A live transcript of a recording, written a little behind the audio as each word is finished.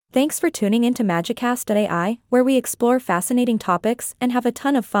Thanks for tuning into Magicast.ai, where we explore fascinating topics and have a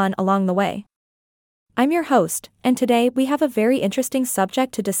ton of fun along the way. I'm your host, and today we have a very interesting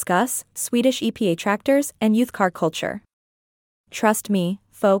subject to discuss: Swedish EPA-tractors and youth car culture. Trust me,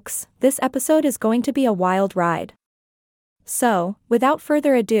 folks, this episode is going to be a wild ride. So, without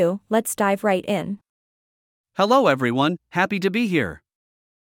further ado, let's dive right in. Hello everyone, happy to be here.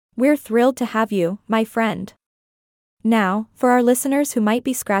 We're thrilled to have you, my friend. Now, for our listeners who might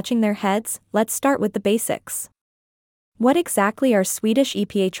be scratching their heads, let's start with the basics. What exactly are Swedish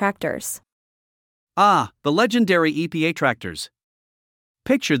EPA-tractors? The legendary EPA-tractors.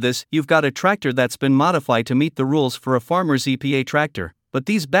 Picture this: you've got a tractor that's been modified to meet the rules for a farmer's EPA tractor, but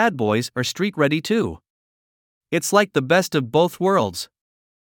these bad boys are street-ready too. It's like the best of both worlds.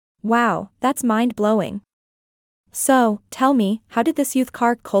 Wow, that's mind-blowing. So, tell me, how did this youth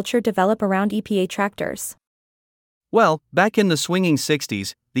car culture develop around EPA-tractors? Well, back in the swinging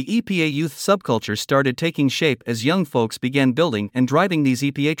 60s, the EPA youth subculture started taking shape as young folks began building and driving these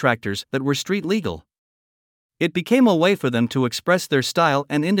EPA tractors that were street legal. It became a way for them to express their style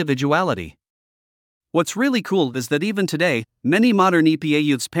and individuality. What's really cool is that even today, many modern EPA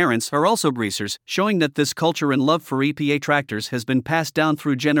youth's parents are also greasers, showing that this culture and love for EPA tractors has been passed down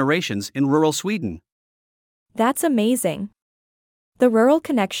through generations in rural Sweden. That's amazing. The rural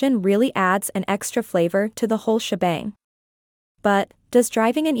connection really adds an extra flavor to the whole shebang. But, does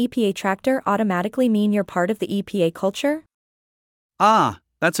driving an EPA tractor automatically mean you're part of the EPA culture?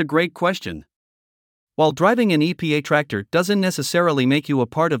 That's a great question. While driving an EPA tractor doesn't necessarily make you a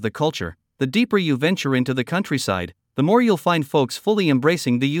part of the culture, the deeper you venture into the countryside, the more you'll find folks fully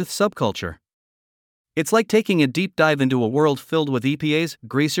embracing the youth subculture. It's like taking a deep dive into a world filled with EPAs,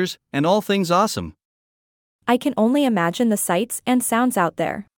 greasers, and all things awesome. I can only imagine the sights and sounds out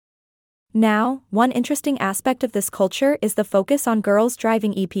there. Now, one interesting aspect of this culture is the focus on girls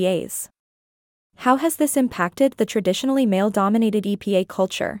driving EPAs. How has this impacted the traditionally male-dominated EPA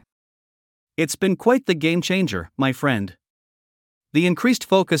culture? It's been quite the game changer, my friend. The increased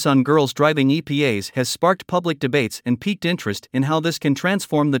focus on girls driving EPAs has sparked public debates and piqued interest in how this can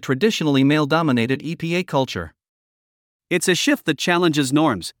transform the traditionally male-dominated EPA culture. It's a shift that challenges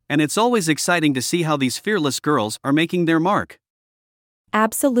norms, and it's always exciting to see how these fearless girls are making their mark.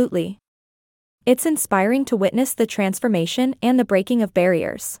 Absolutely. It's inspiring to witness the transformation and the breaking of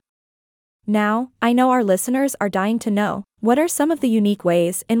barriers. Now, I know our listeners are dying to know, what are some of the unique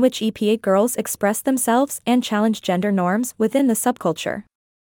ways in which EPA girls express themselves and challenge gender norms within the subculture?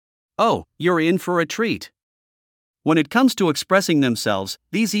 Oh, you're in for a treat. When it comes to expressing themselves,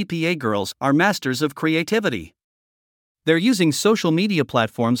 these EPA girls are masters of creativity. They're using social media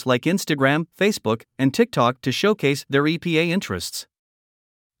platforms like Instagram, Facebook, and TikTok to showcase their EPA interests.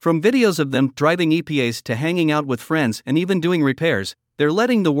 From videos of them driving EPAs to hanging out with friends and even doing repairs, they're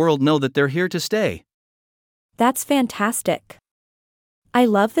letting the world know that they're here to stay. That's fantastic. I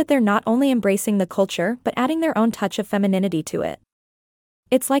love that they're not only embracing the culture but adding their own touch of femininity to it.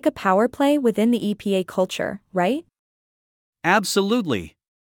 It's like a power play within the EPA culture, right? Absolutely.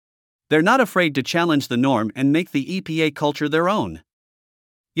 They're not afraid to challenge the norm and make the EPA culture their own.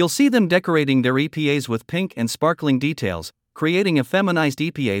 You'll see them decorating their EPAs with pink and sparkling details, creating a feminized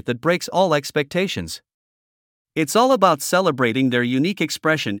EPA that breaks all expectations. It's all about celebrating their unique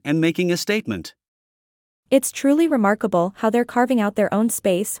expression and making a statement. It's truly remarkable how they're carving out their own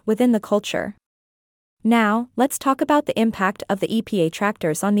space within the culture. Now, let's talk about the impact of the EPA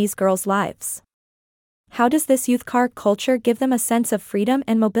tractors on these girls' lives. How does this youth car culture give them a sense of freedom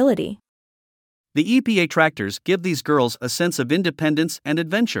and mobility? The EPA tractors give these girls a sense of independence and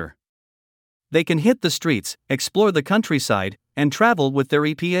adventure. They can hit the streets, explore the countryside, and travel with their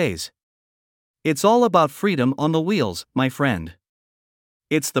EPAs. It's all about freedom on the wheels, my friend.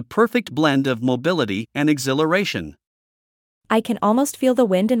 It's the perfect blend of mobility and exhilaration. I can almost feel the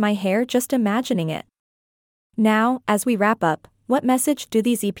wind in my hair just imagining it. Now, as we wrap up, what message do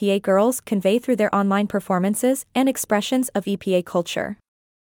these EPA girls convey through their online performances and expressions of EPA culture?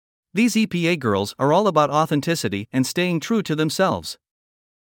 These EPA girls are all about authenticity and staying true to themselves.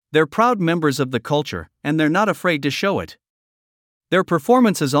 They're proud members of the culture, and they're not afraid to show it. Their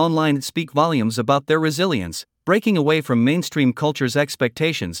performances online speak volumes about their resilience, breaking away from mainstream culture's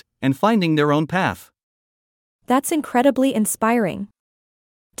expectations, and finding their own path. That's incredibly inspiring.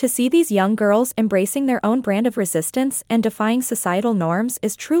 To see these young girls embracing their own brand of resistance and defying societal norms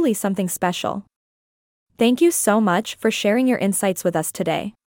is truly something special. Thank you so much for sharing your insights with us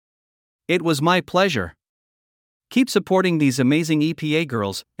today. It was my pleasure. Keep supporting these amazing EPA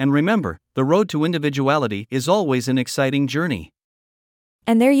girls, and remember, the road to individuality is always an exciting journey.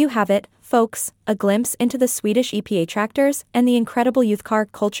 And there you have it, folks, a glimpse into the Swedish EPA tractors and the incredible youth car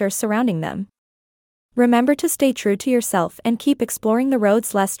culture surrounding them. Remember to stay true to yourself and keep exploring the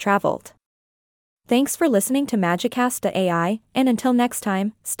roads less traveled. Thanks for listening to Magicast AI, and until next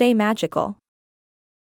time, stay magical.